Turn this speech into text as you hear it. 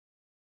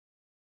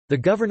The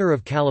Governor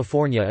of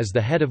California is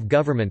the head of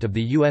government of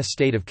the U.S.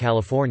 state of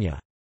California.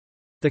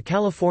 The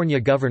California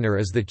Governor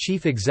is the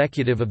chief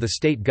executive of the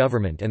state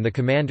government and the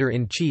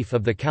commander-in-chief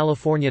of the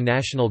California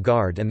National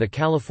Guard and the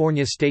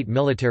California State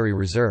Military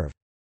Reserve.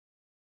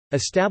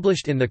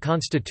 Established in the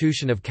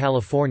Constitution of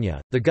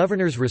California, the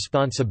governor's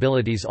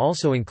responsibilities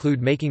also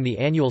include making the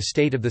annual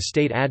State of the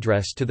State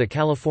address to the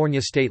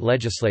California State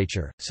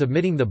Legislature,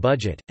 submitting the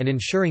budget, and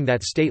ensuring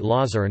that state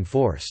laws are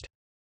enforced.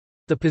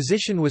 The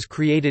position was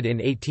created in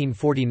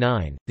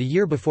 1849, the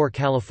year before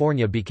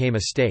California became a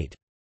state.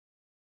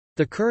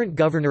 The current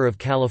Governor of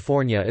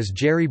California is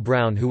Jerry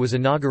Brown, who was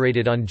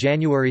inaugurated on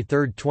January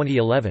 3,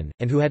 2011,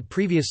 and who had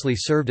previously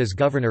served as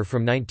governor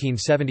from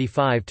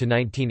 1975 to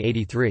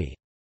 1983.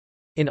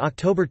 In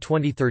October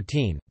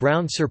 2013,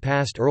 Brown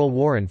surpassed Earl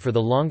Warren for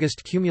the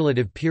longest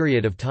cumulative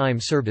period of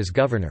time served as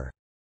governor.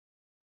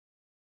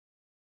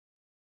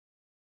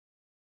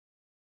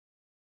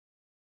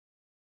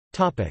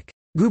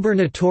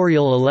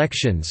 Gubernatorial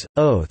elections,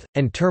 oath,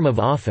 and term of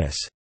office.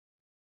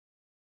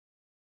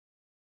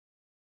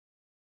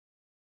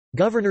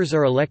 Governors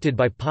are elected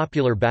by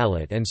popular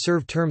ballot and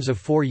serve terms of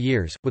 4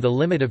 years, with a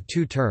limit of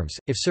 2 terms,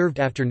 if served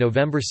after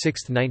November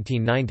 6,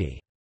 1990.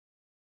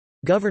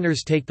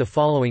 Governors take the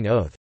following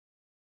oath.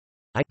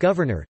 I,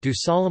 Governor, do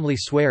solemnly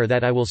swear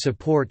that I will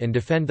support and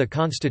defend the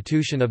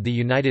Constitution of the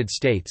United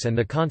States and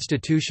the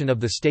Constitution of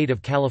the State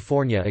of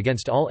California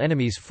against all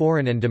enemies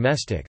foreign and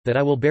domestic, that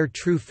I will bear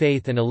true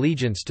faith and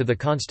allegiance to the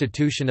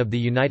Constitution of the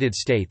United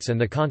States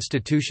and the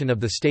Constitution of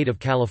the State of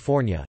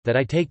California, that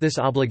I take this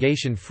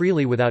obligation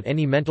freely without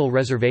any mental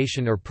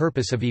reservation or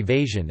purpose of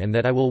evasion, and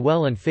that I will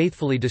well and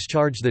faithfully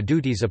discharge the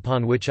duties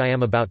upon which I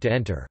am about to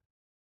enter.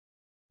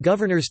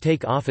 Governors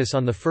take office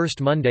on the first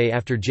Monday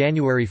after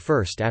January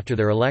 1 after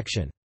their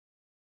election.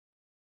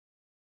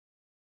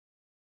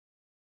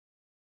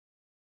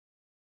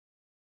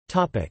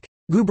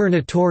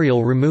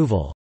 Gubernatorial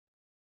removal.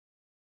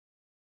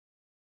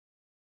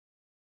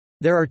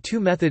 There are 2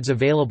 methods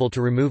available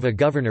to remove a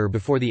governor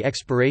before the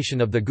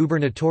expiration of the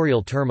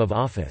gubernatorial term of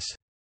office.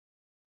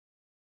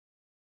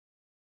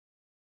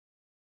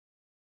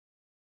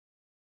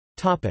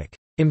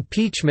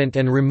 Impeachment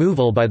and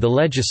removal by the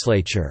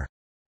legislature.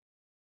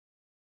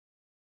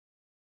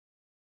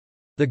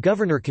 The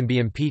governor can be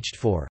impeached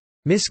for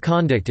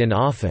misconduct in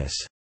office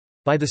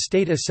by the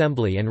state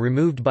assembly and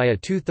removed by a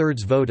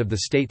 2/3 vote of the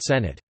state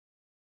senate.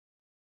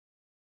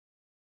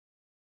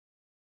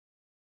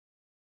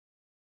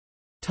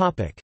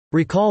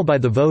 Recall by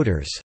the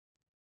voters.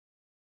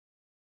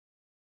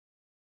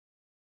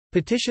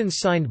 Petitions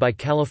signed by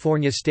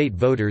California state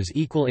voters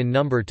equal in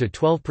number to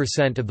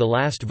 12% of the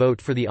last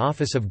vote for the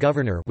office of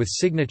governor, with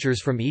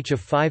signatures from each of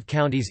 5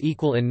 counties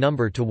equal in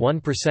number to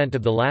 1%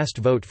 of the last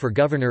vote for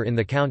governor in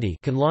the county,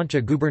 can launch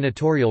a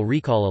gubernatorial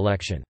recall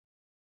election.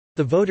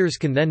 The voters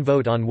can then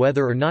vote on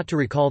whether or not to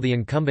recall the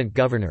incumbent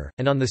governor,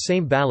 and on the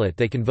same ballot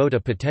they can vote a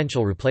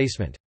potential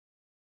replacement.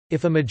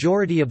 If a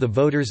majority of the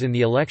voters in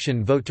the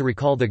election vote to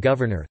recall the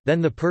governor,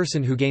 then the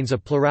person who gains a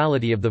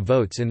plurality of the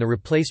votes in the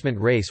replacement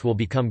race will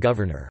become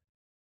governor.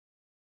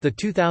 The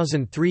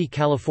 2003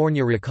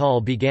 California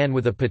recall began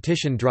with a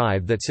petition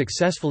drive that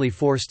successfully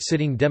forced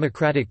sitting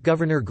Democratic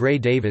Governor Gray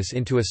Davis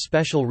into a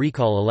special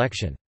recall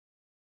election.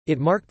 It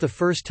marked the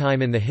first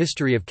time in the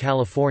history of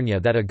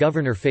California that a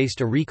governor faced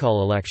a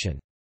recall election.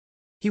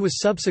 He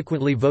was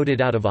subsequently voted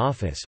out of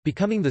office,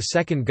 becoming the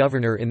second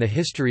governor in the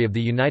history of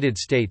the United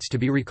States to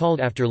be recalled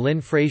after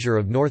Lynn Frazier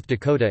of North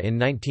Dakota in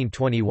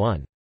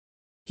 1921.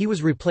 He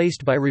was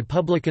replaced by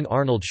Republican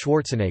Arnold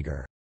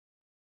Schwarzenegger.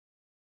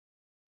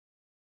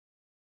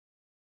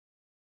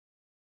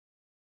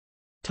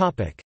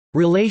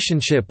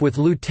 Relationship with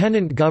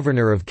Lieutenant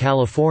Governor of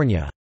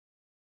California.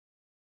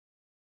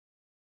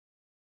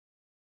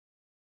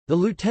 The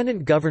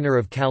Lieutenant Governor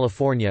of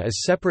California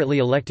is separately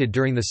elected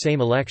during the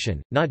same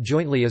election, not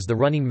jointly as the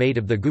running mate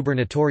of the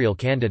gubernatorial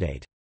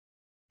candidate.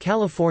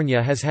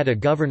 California has had a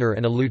governor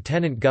and a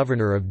lieutenant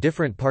governor of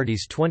different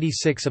parties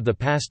 26 of the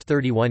past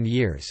 31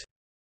 years.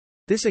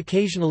 This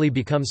occasionally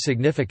becomes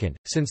significant,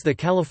 since the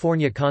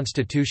California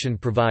Constitution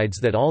provides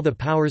that all the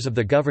powers of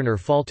the governor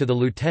fall to the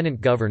lieutenant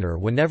governor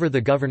whenever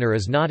the governor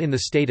is not in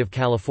the state of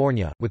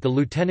California, with the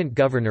lieutenant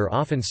governor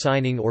often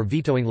signing or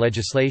vetoing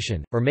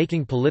legislation, or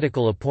making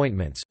political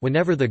appointments,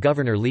 whenever the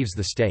governor leaves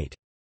the state.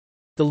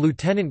 The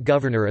lieutenant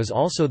governor is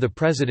also the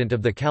president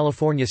of the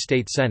California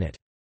State Senate.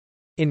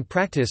 In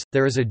practice,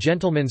 there is a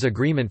gentleman's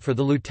agreement for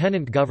the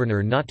lieutenant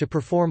governor not to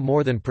perform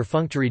more than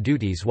perfunctory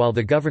duties while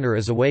the governor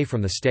is away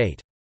from the state.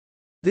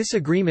 This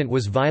agreement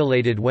was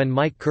violated when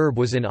Mike Curb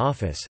was in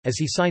office, as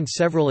he signed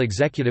several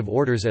executive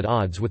orders at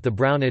odds with the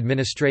Brown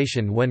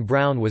administration when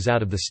Brown was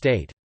out of the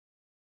state.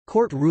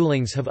 Court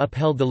rulings have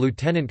upheld the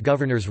lieutenant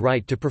governor's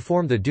right to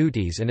perform the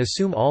duties and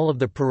assume all of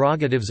the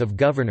prerogatives of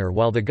governor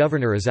while the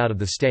governor is out of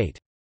the state.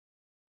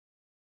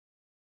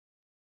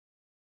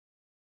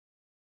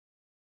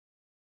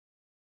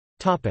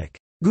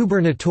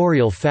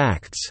 Gubernatorial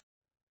facts.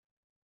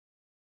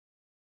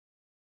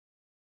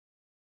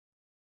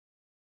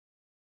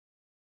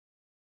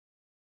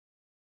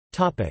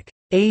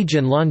 Age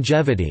and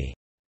longevity.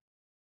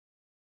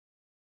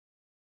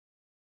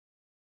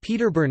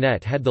 Peter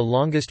Burnett had the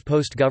longest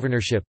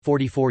post-governorship,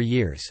 44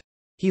 years.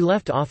 He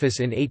left office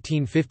in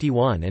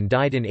 1851 and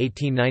died in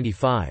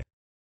 1895.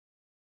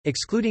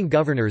 Excluding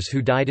governors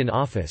who died in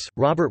office,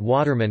 Robert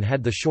Waterman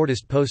had the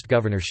shortest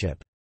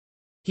post-governorship.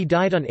 He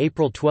died on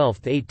April 12,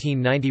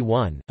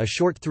 1891, a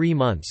short 3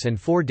 months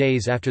and 4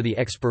 days after the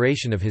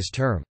expiration of his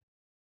term.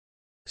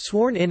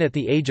 Sworn in at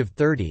the age of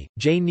 30,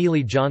 J.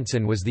 Neely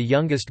Johnson was the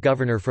youngest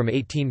governor from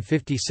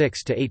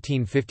 1856 to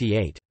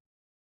 1858.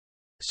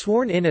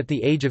 Sworn in at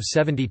the age of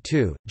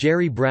 72,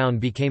 Jerry Brown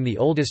became the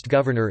oldest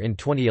governor in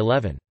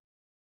 2011.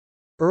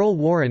 Earl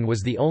Warren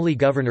was the only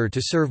governor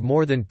to serve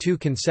more than 2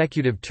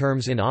 consecutive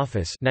terms in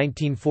office,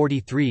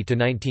 1943 to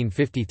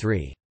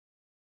 1953.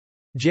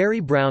 Jerry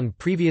Brown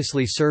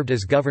previously served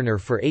as governor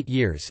for 8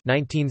 years,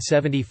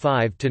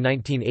 1975 to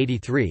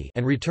 1983,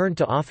 and returned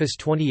to office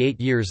 28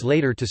 years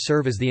later to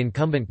serve as the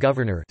incumbent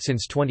governor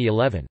since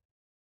 2011.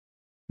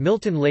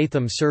 Milton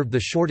Latham served the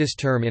shortest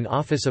term in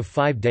office of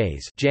 5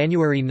 days,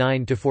 January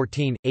 9 to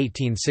 14,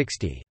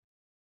 1860.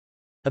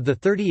 Of the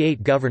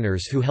 38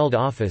 governors who held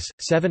office,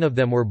 7 of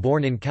them were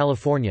born in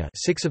California,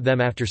 6 of them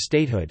after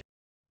statehood.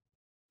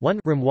 1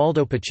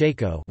 Romualdo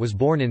Pacheco was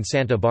born in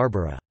Santa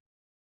Barbara.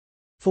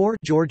 4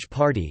 George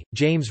Pardee,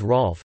 James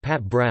Rolfe,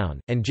 Pat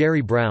Brown, and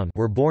Jerry Brown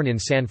were born in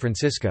San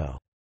Francisco.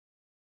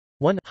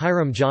 1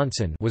 Hiram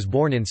Johnson was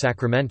born in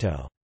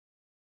Sacramento.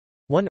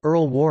 1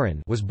 Earl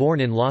Warren was born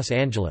in Los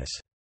Angeles.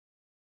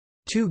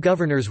 2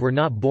 governors were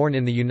not born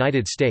in the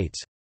United States.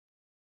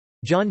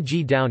 John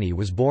G. Downey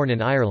was born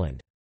in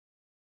Ireland.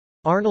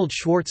 Arnold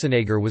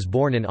Schwarzenegger was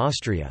born in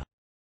Austria.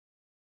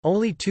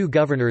 Only 2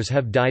 governors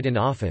have died in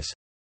office.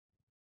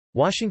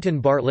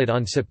 Washington Bartlett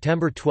on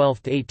September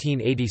 12,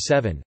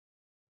 1887.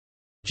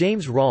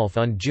 James Rolfe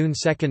on June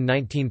 2,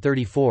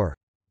 1934.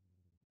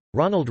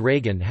 Ronald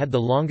Reagan had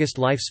the longest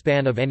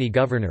lifespan of any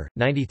governor,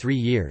 93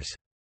 years.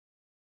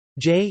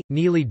 J.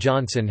 Neely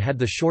Johnson had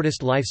the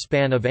shortest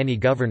lifespan of any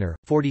governor,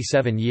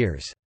 47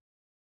 years.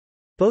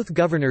 Both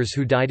governors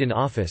who died in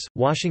office,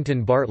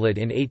 Washington Bartlett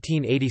in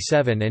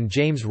 1887 and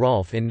James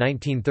Rolfe in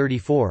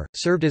 1934,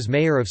 served as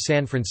mayor of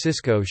San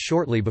Francisco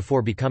shortly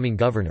before becoming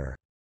governor.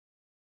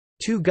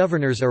 2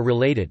 governors are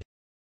related.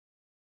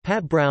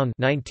 Pat Brown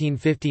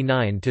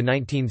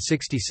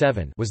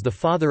 (1959–1967) was the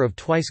father of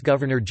twice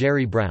Governor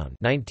Jerry Brown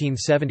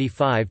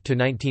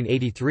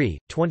 (1975–1983,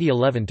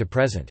 2011 to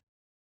present).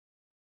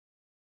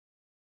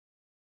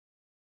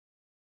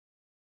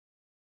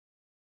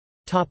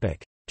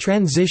 Topic: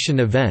 Transition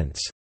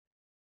events.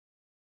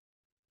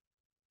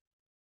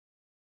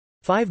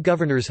 5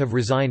 governors have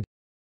resigned.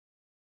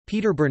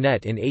 Peter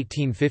Burnett in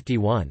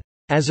 1851,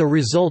 as a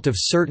result of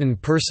certain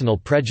personal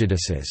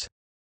prejudices,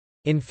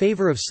 in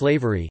favor of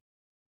slavery.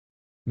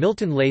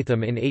 Milton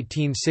Latham in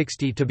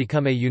 1860 to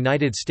become a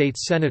United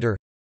States Senator.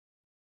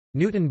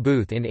 Newton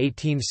Booth in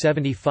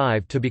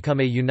 1875 to become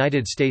a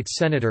United States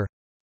Senator.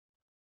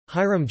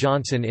 Hiram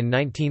Johnson in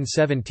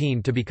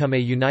 1917 to become a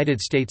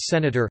United States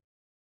Senator.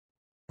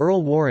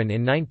 Earl Warren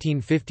in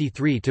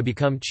 1953 to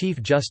become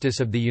Chief Justice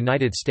of the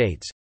United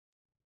States.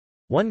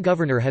 1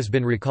 governor has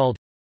been recalled.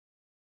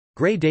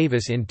 Gray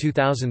Davis in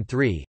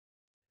 2003.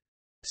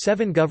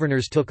 7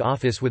 governors took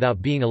office without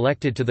being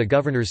elected to the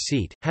governor's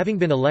seat, having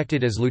been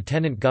elected as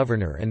lieutenant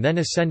governor and then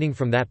ascending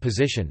from that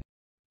position.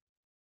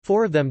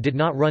 4 of them did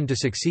not run to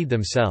succeed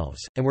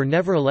themselves, and were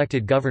never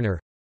elected governor.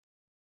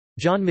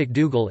 John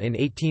McDougall in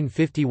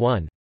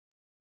 1851.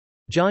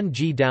 John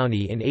G.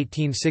 Downey in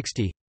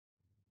 1860.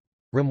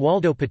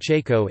 Romualdo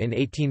Pacheco in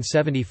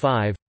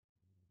 1875.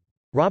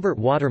 Robert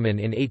Waterman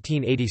in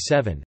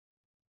 1887.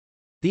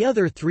 The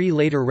other 3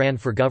 later ran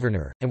for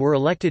governor, and were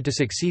elected to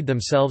succeed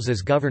themselves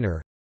as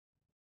governor.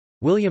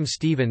 William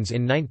Stevens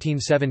in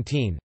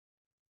 1917.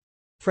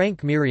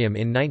 Frank Merriam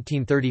in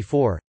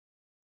 1934.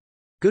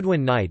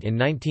 Goodwin Knight in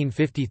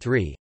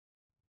 1953.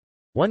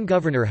 1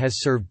 governor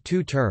has served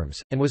 2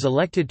 terms, and was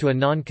elected to a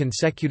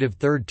non-consecutive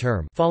 3rd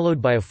term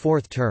followed by a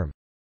 4th term.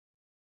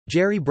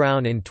 Jerry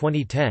Brown in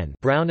 2010.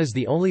 Brown is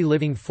the only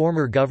living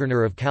former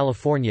governor of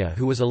California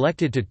who was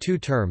elected to 2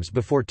 terms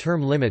before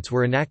term limits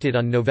were enacted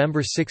on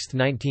November 6,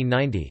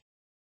 1990.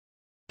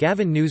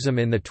 Gavin Newsom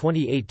in the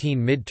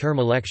 2018 mid-term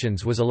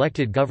elections was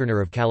elected governor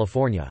of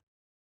California.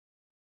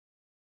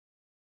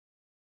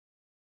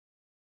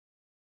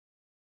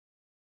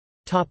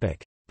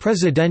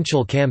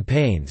 Presidential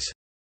campaigns.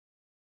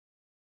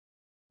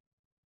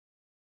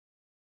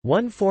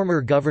 1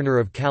 former governor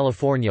of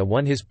California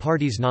won his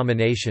party's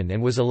nomination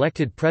and was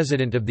elected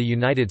President of the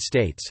United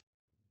States.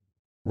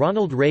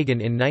 Ronald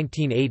Reagan in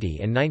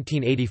 1980 and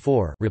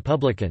 1984,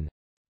 Republican.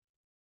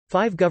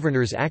 5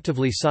 governors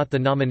actively sought the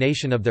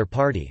nomination of their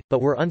party,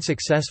 but were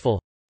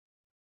unsuccessful.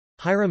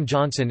 Hiram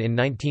Johnson in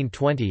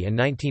 1920 and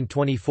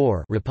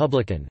 1924,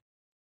 Republican.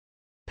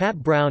 Pat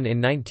Brown in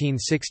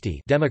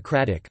 1960,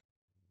 Democratic.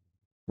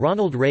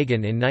 Ronald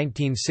Reagan in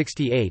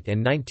 1968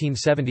 and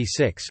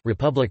 1976,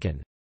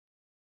 Republican.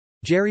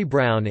 Jerry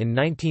Brown in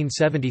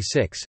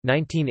 1976,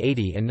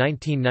 1980 and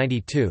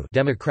 1992,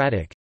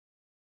 Democratic.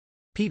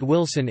 Pete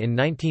Wilson in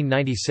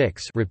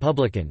 1996,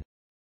 Republican.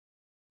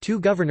 2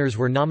 governors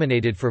were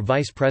nominated for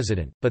vice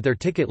president, but their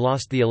ticket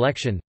lost the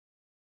election.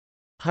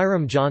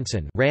 Hiram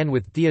Johnson ran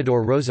with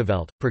Theodore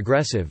Roosevelt,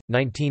 Progressive,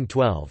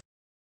 1912.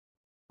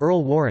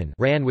 Earl Warren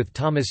ran with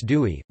Thomas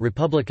Dewey,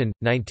 Republican,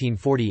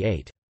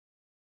 1948.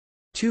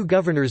 2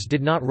 governors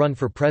did not run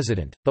for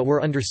president, but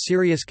were under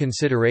serious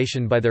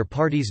consideration by their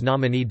party's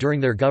nominee during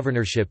their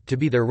governorship to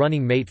be their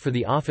running mate for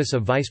the office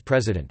of vice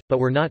president, but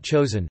were not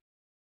chosen.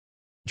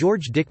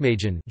 George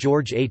Dickmajian,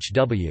 George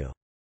H.W.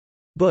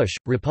 Bush,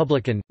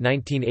 Republican,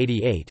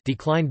 1988,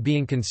 declined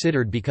being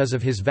considered because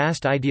of his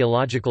vast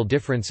ideological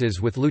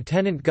differences with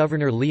Lieutenant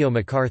Governor Leo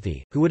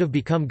McCarthy, who would have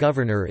become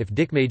governor if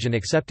Dickmajian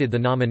accepted the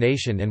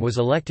nomination and was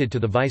elected to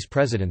the vice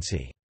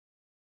presidency.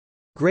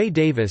 Gray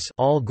Davis,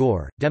 Al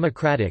Gore,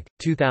 Democratic,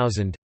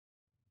 2000.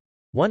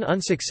 One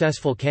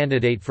unsuccessful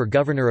candidate for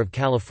governor of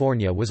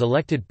California was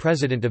elected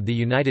President of the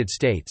United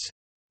States.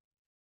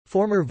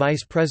 Former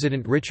Vice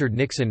President Richard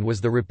Nixon was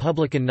the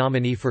Republican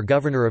nominee for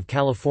governor of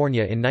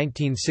California in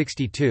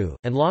 1962,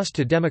 and lost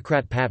to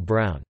Democrat Pat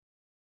Brown.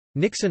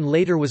 Nixon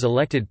later was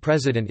elected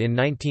president in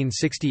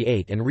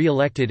 1968 and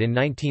re-elected in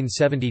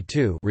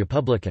 1972,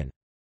 Republican.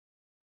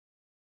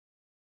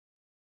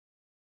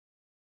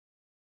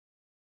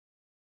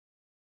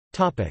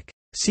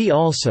 See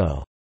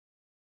also: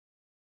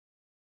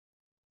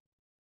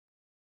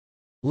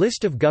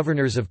 List of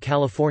governors of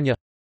California,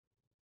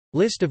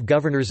 List of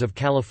governors of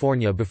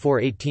California before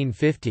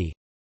 1850,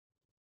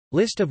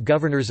 List of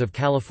governors of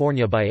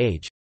California by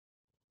age,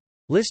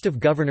 List of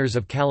governors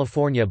of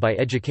California by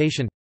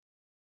education,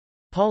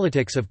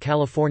 Politics of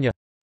California,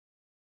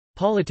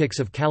 Politics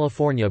of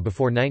California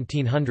before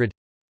 1900,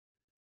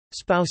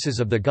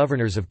 Spouses of the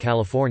Governors of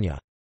California.